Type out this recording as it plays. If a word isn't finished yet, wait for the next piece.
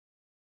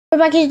We're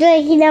back here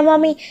today, now,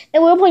 mommy,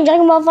 and we're playing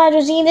Dragon Ball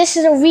fighterZ. This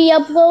is a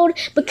re-upload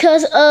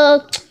because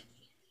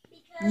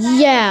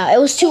yeah, it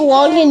was too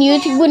long and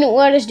YouTube wouldn't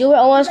let us do it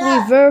unless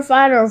we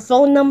verified our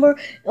phone number.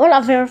 We're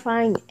not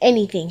verifying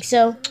anything,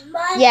 so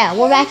yeah,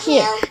 we're back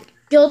here.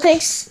 Gil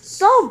thinks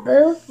so,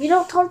 boo. You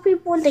don't tell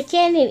people when they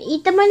can't and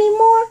eat them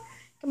anymore.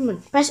 Come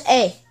on, press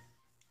A.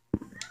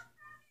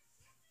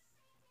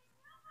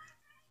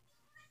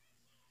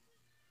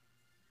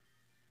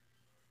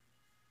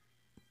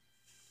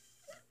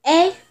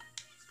 A.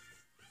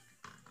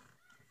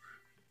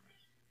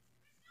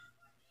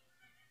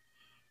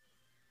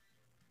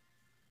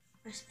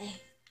 Press A.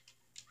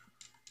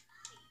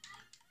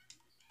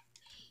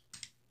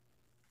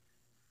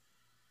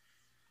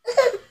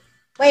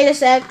 Wait a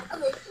sec. Me.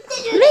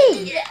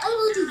 I'm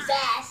gonna do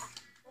fast.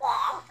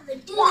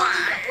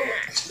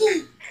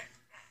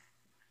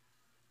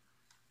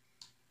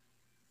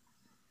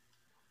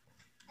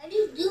 How do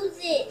you do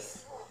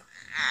this?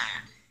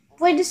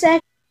 Wait a sec.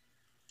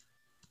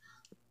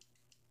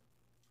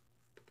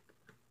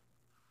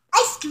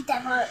 I skipped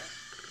that part.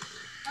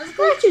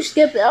 Why'd you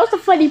skip it? That was the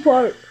funny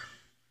part.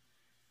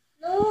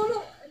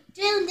 No.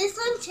 Dude, this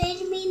one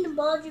changed me into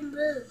Majin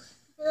Buu.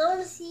 Because I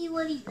want to see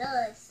what he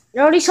does. I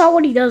already saw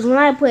what he does when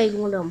I played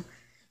with him.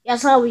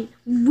 That's how we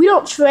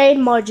don't train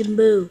Majin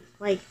Buu.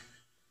 Like,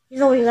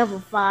 he's only level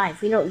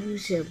 5. We don't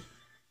use him.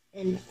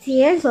 And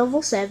Tian's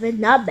level 7.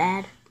 Not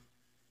bad.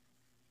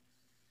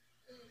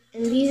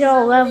 And these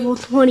are all level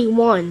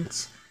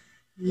 21s.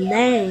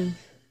 Dang.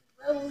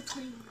 Level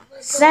 21.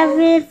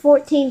 7,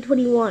 14,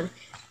 21.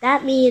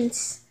 That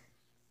means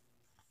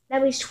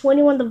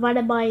 21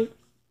 divided by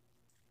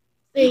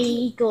 3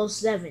 equals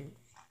 7.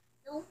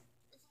 No, it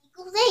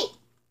equals 8.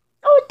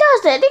 Oh, it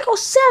does that. It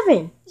equals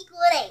 7.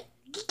 Equals 8.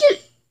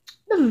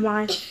 Never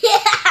mind.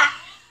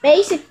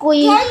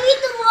 Basically, Can we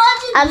do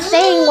Majin I'm Buu?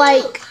 saying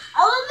like, I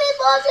want to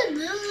be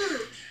Majin Buu.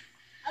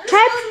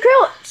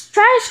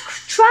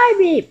 try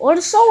me or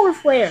the solar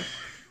flare.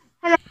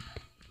 And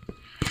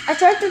I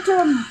tried to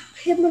turn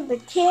him into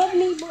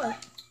candy, but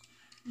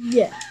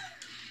yeah.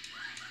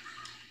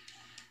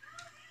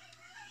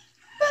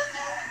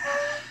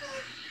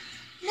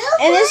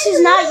 And this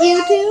is not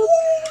YouTube.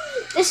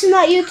 This is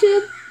not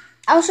YouTube.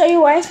 I'll show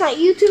you why it's not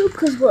YouTube.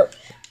 Because look,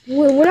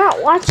 we're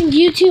not watching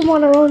YouTube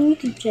on our own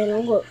YouTube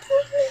channel. Look,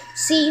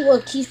 see,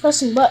 look, he's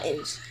pressing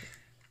buttons.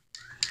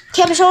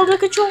 Camera shoulder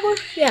controller?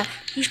 Yeah,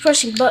 he's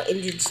pressing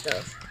buttons and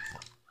stuff.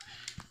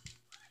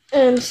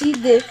 And see,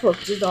 this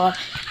look is on.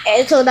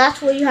 And so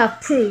that's where you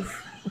have proof.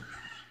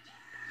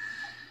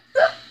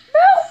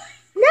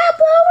 No,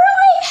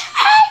 really?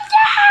 Hey,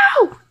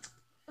 no!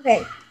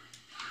 Okay.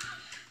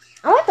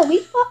 I want to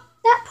leave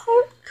that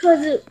part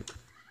because it.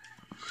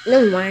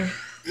 Never mind.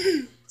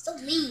 So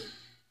mean.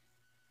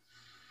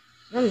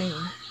 Never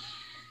mind.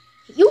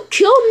 You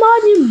killed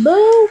Majin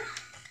Buu.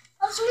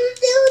 I was trying to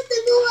do with the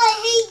boo. I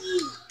hate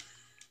you.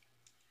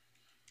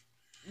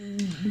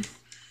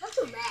 Not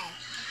so bad.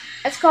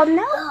 It's called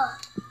no.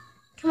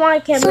 Come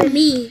on, Cameron. So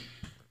mean.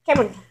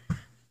 Cameron.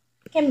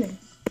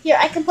 Here,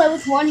 I can play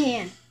with one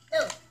hand.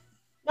 No.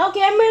 No,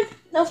 Cameron.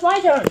 No, it's my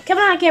turn. Come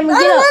on, Cameron.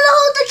 I Get don't up. want to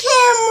hold the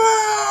camera.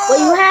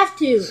 Well, you have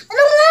to. I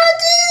don't want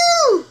to.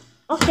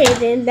 Okay,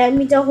 then that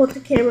means I'll hold the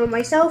camera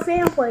myself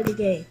and play the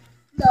game.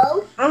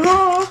 No. I'm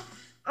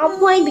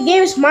playing the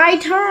game. It's my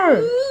turn. I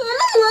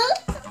don't want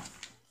to.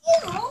 You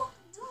know,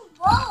 do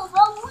both. I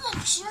want to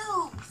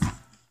choose.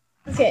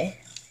 Okay.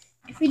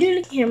 If you do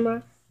the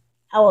camera,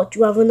 I'll let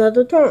you have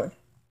another turn.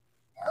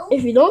 No.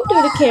 If you don't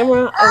do the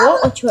camera, I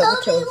won't let you have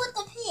a Tell me turn. what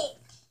to pick.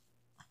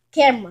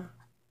 Camera.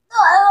 No, I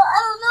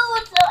don't know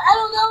what to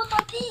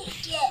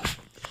pick yet.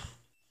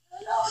 I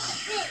don't know what to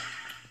pick.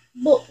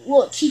 But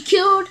look, he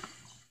killed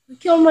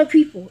my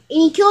people,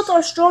 and he killed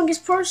our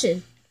strongest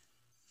person.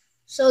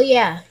 So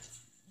yeah,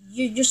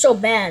 you're so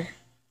bad.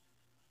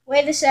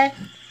 Wait a sec.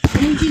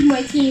 Let me choose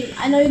my team.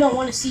 I know you don't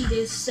want to see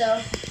this,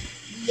 so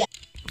yeah.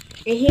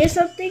 And here's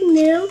something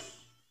new.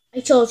 I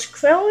chose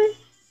Krillin,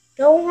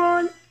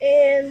 Gohan,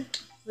 and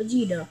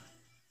Vegeta.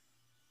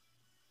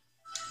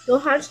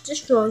 Gohan's the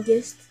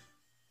strongest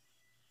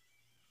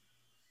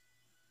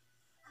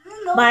I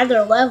don't know. by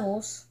their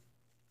levels.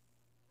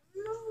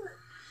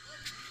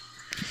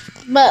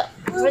 But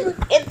if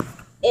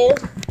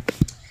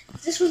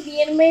this was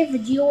the anime,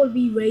 Vegeta would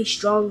be way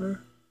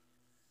stronger.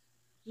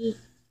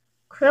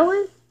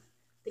 Krillin,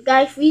 the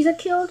guy Frieza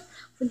killed,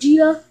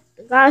 Vegeta,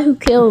 the guy who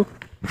killed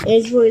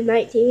Android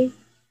 19,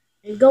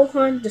 and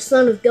Gohan, the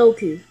son of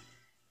Goku.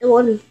 It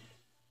wasn't.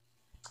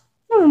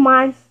 Never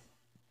mind.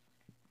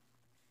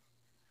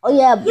 Oh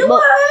yeah, You but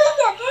were holding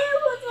the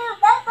camera there.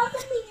 That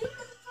doesn't mean you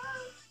can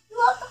turn. You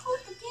have to hold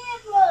the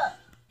camera.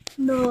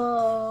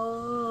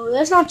 no,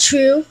 that's not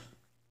true.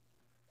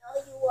 No,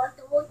 you have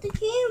to hold the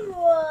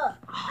camera.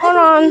 Hold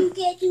on. You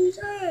get 2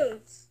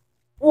 turns.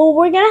 Well,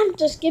 we're gonna have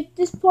to skip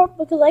this part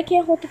because I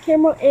can't hold the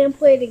camera and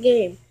play the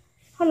game.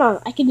 Hold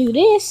on, I can do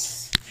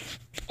this.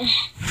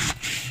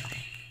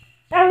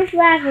 Sorry if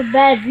I have a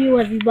bad view,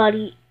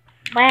 everybody,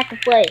 but I can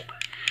play.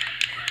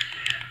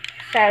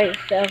 Sorry,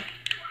 so.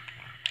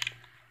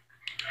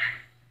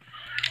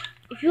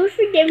 you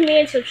forgive me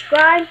and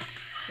subscribe,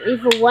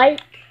 leave a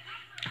like,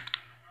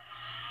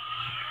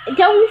 and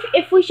tell me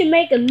if we should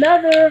make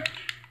another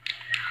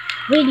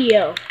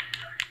video.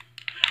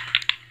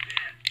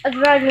 A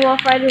Dragon Ball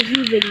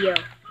fighterZ video.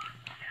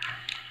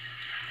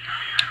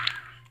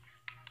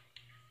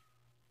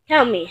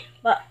 Tell me,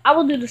 but I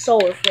will do the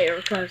solar flare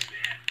because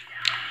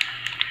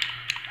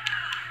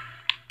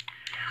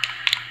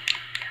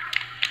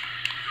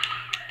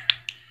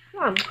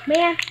come on,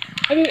 man,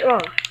 I did it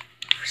wrong.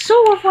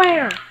 Solar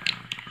flare.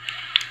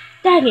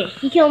 Dang it,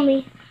 he killed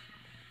me.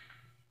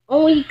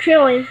 Only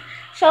Krillin.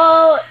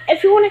 So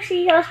if you want to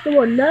see us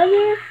do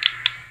another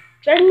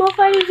Dragon Ball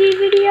fighterZ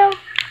video,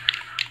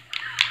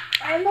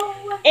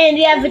 and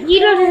yeah,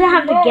 Vegeta doesn't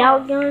have the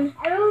Gout gun.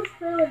 I don't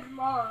feel his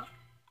mom.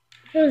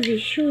 Who's he?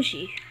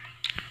 Sushi.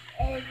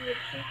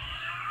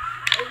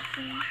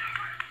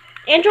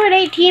 Android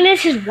 18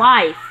 is his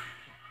wife.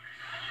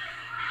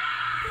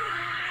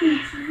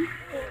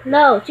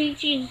 No,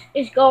 Chi-Chi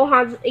is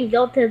Gohan's and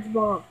Goten's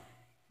mom.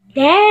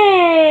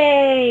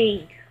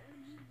 Dang!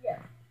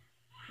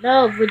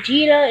 No,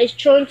 Vegeta is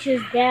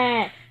Trunks'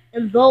 dad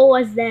and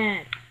Boa's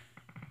dad.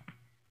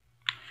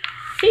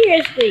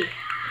 Seriously.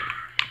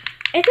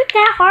 Is it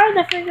that hard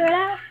to figure it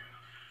out?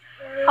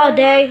 Oh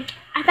dang.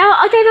 I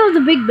thought that was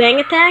the Big Bang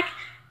attack. I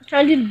was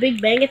trying to do the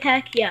Big Bang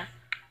attack, yeah.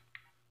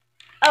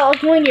 Oh, I was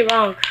doing it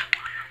wrong.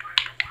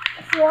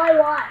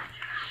 Why?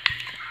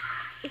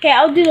 Okay,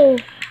 I'll do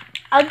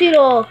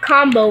the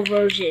combo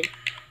version.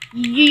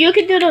 You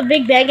can do the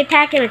Big Bang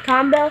attack in a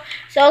combo,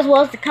 so as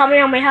well as the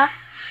Kamehameha.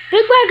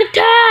 Big Bang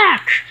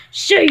attack!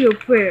 Say your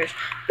prayers.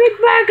 Big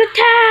Bang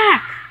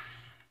attack!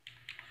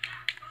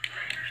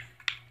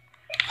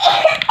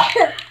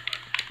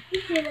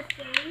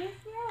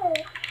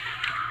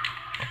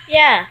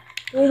 Yeah.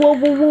 Whoa,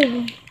 whoa,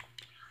 whoa.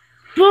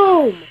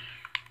 Boom.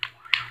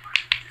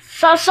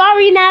 So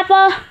sorry,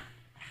 Nappa.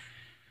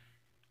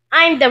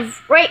 I'm the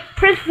great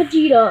Prince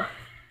Vegeta.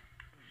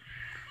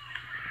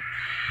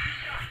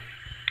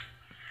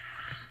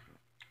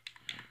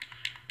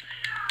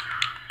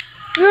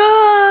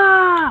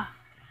 Ah!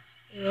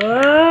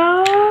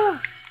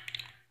 Ah!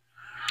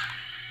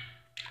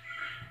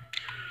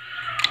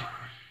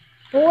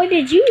 Boy,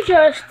 did you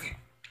just...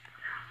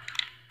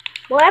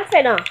 Boy, I'm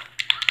finna...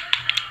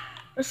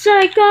 A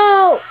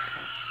psycho!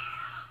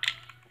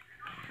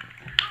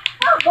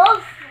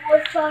 Both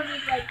were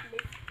something like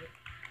this.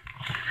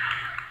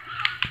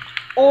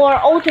 Or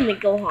Ultimate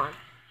Gohan.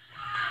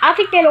 I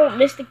think they don't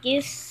Mystic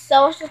is,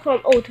 so let's just call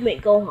him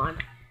Ultimate Gohan.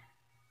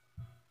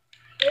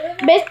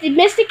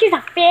 Mystic is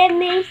a fan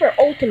name for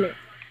Ultimate.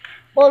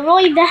 But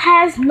really, that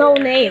has no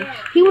name.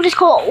 People just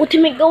call it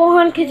Ultimate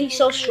Gohan because he's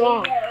so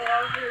strong.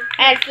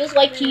 And it feels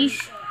like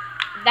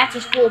that's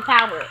his full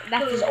power.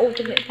 That's his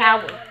ultimate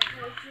power.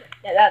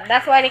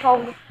 That's why they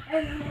call him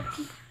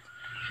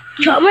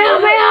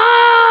Kamehameha!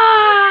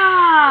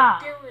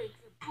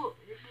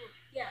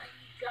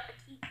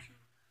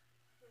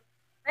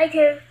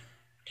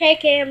 Okay,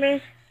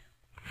 Cameron.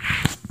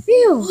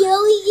 Phew.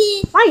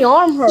 My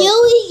arm hurts.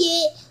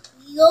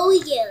 We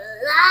get a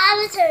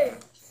lot of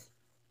turns.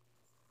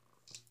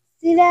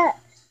 See that?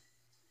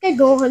 That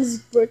Gohan's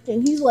birthday.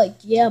 He's like,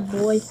 yeah,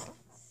 boy.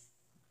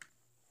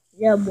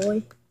 Yeah,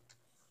 boy.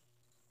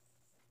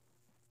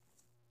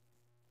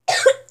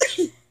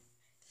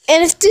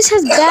 And if this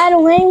has bad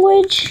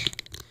language,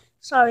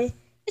 sorry,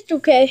 it's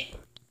okay.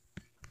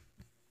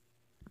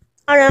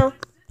 I know.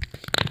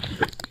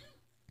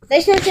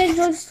 They said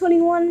Android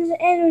 21's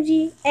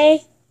energy.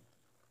 A.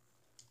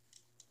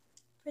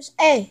 Press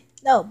A.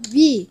 No,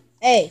 B.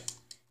 A.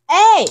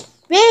 A.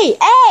 B.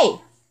 A.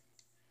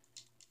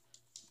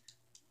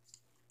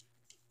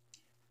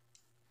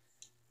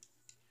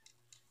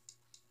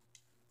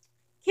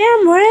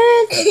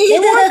 Cameron, they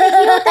want to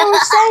hear what they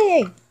were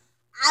saying.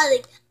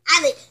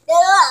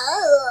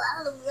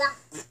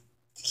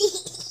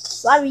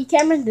 Sorry,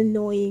 Cameron's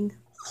annoying.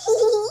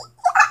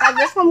 I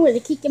guess I'm going to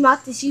kick him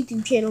out this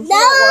YouTube channel. So No!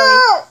 Don't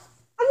worry.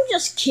 I'm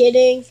just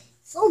kidding.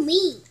 So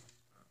mean.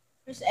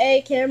 Press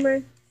A,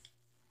 Cameron.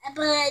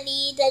 But I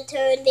need to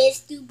turn this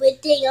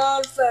stupid thing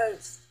on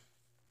first.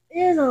 It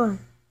is on.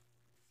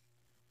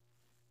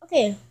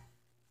 Okay.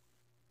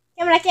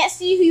 Cameron, I can't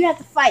see who you have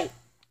to fight.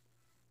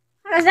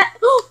 How does that?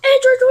 Oh,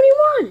 Android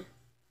 21!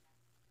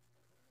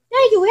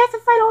 Thank you, we have to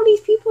fight all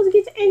these people to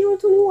get to Android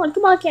 21.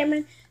 Come on,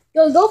 Cameron.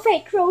 Go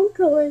fight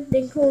Krillin,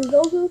 then Krillin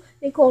Goku,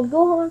 then Krillin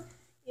Gohan.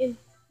 And,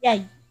 yeah.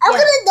 I'm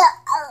gonna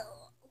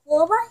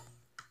what am I?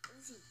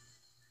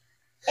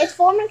 It's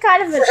forming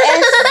kind of an SV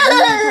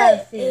kind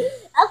of thing.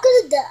 I'm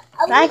gonna die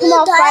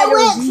fighterZ.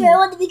 with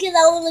Krillin because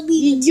I want to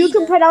be You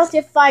can pronounce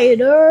it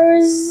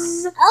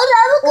fighters. I'm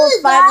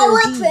gonna die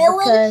with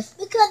fighterZ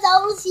because I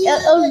want to see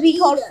it would be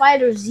called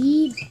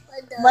fighterZ,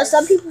 but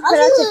some people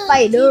pronounce it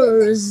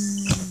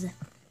fighters.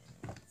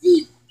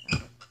 Z.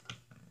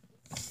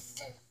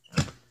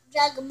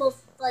 Dragon Ball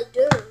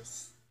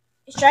Fighters.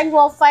 It's Dragon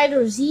Ball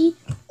fighterZ,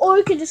 or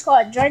you can just call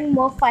it Dragon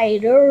Ball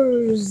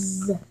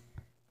Fighters.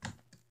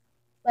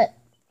 But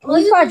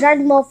we call it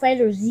Dragon Ball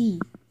fighterZ.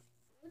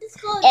 What is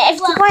called If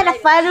why the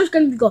fighter's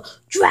gonna go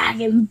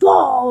Dragon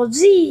Ball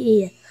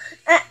Z.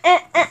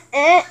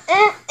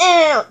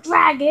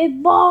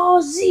 Dragon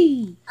Ball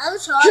Z. I'm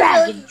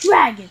sorry.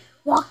 Dragon,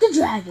 rock the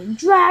dragon,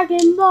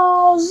 Dragon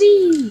Ball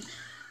Z.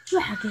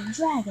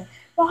 Dragon,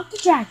 rock the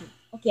dragon.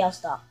 Okay, I'll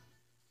stop.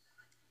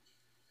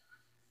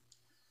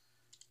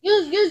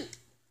 You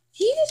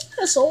just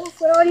put a solar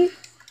flare on you?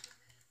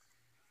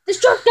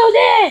 Destructo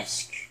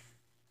Disc!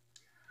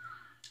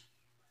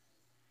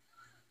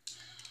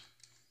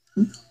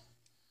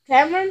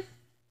 Cameron,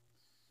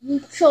 you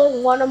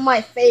killed one of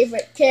my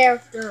favorite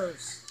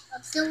characters.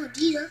 I'm still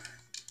Vegeta.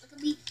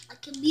 I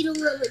can beat him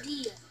with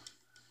Vegeta.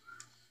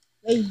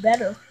 Yeah, you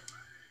better.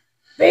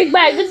 Big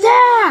Bang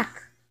Attack!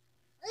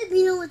 I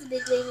beat him with the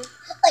big baby.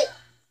 Like,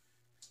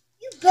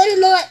 you better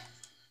not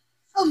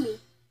help me.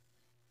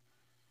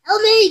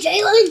 Help me,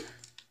 Jalen.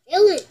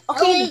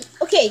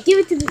 Okay, give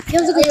it to me.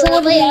 Give the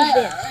controller to me.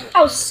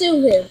 I'll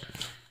sue him.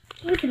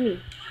 Give it to me.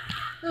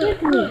 Give it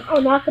to me.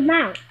 I'll knock him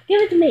out.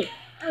 Give it to me.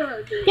 Give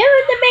it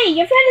to me.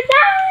 You're trying to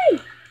die.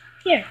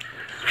 Here.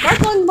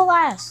 Mark on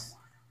blast.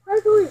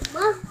 Mark on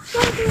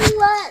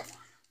blast.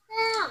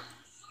 Now.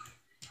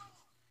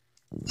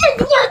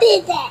 You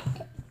did that.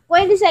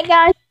 Wait a sec,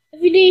 guys.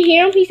 If you didn't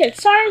hear him, he said,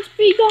 "Science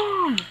be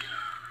gone."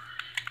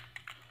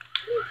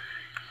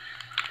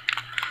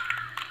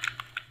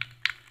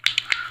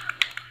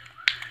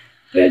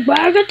 Big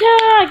Bang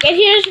Attack! And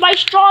here's my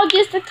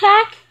strongest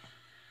attack.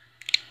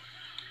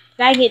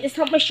 Dang it, this is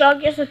not my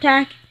strongest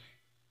attack.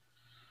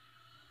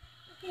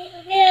 Okay,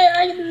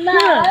 I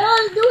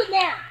want to do it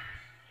now.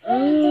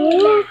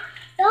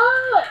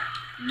 Stop!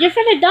 You're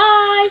finna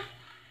die.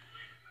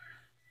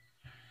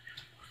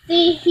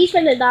 See, he's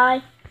finna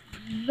die.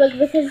 But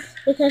because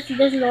he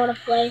doesn't know how to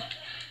play.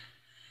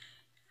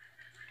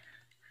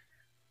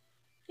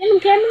 Get him,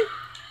 Cameron.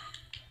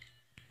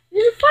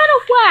 There's a final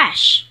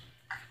flash.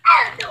 I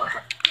don't know how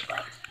to do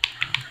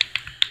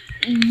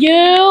it.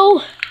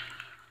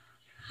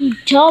 You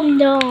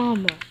dum-dum.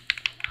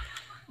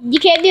 You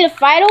can't do the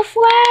final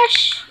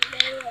flash?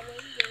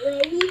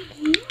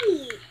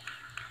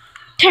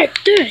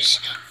 Take this!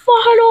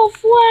 Final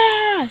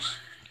flash!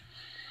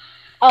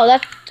 Oh,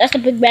 that's a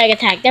Big Bang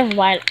Attack. Never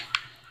mind.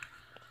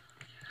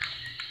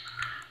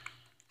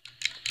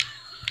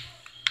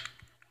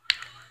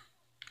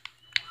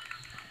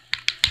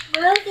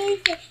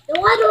 The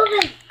one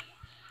over.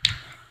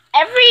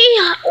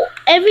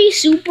 Every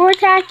super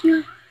attack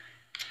you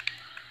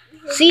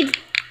see,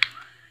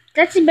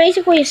 that's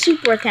basically a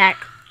super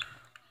attack.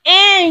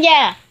 And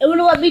yeah, it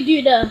wouldn't let me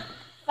do the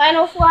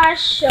final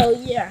flash, so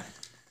yeah.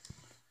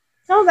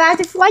 So guys,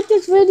 if you like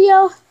this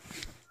video,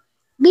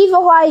 leave a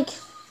like.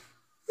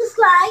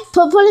 Subscribe.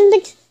 Put in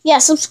the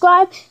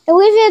subscribe and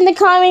leave it in the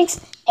comments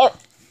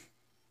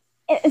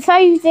if how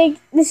you think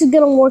this is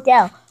gonna work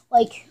out.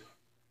 Like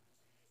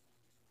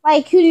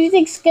who do you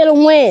think's gonna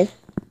win?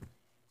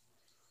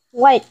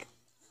 Like,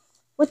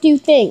 what do you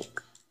think?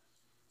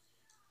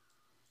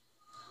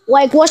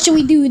 Like, what should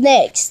we do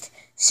next?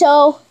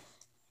 So,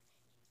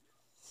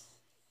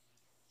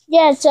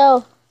 yeah,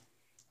 so,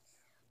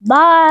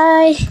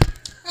 bye.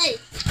 Hey.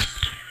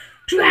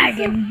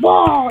 Dragon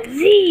Ball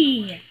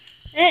Z.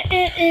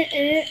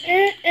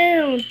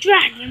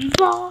 Dragon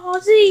Ball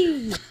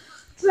Z.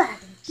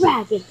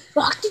 Dragon,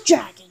 rock the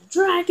dragon.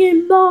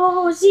 Dragon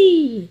Ball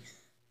Z.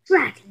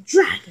 Dragon,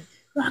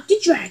 rock the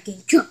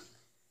dragon. Come.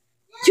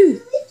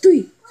 2,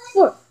 3,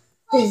 4.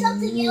 Play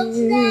something else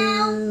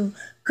now.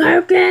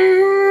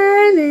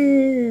 Kaioken.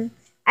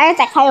 I had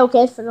that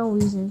Kaioken for no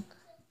reason.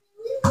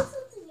 Play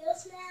something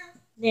else now.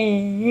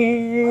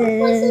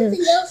 Play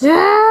something else.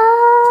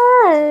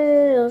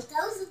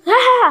 That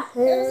was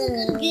a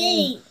good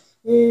game.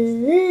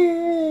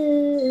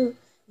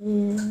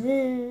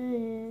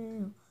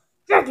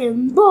 Dragon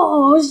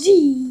Ball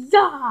Z.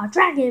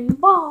 Dragon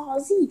Ball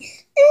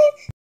Z.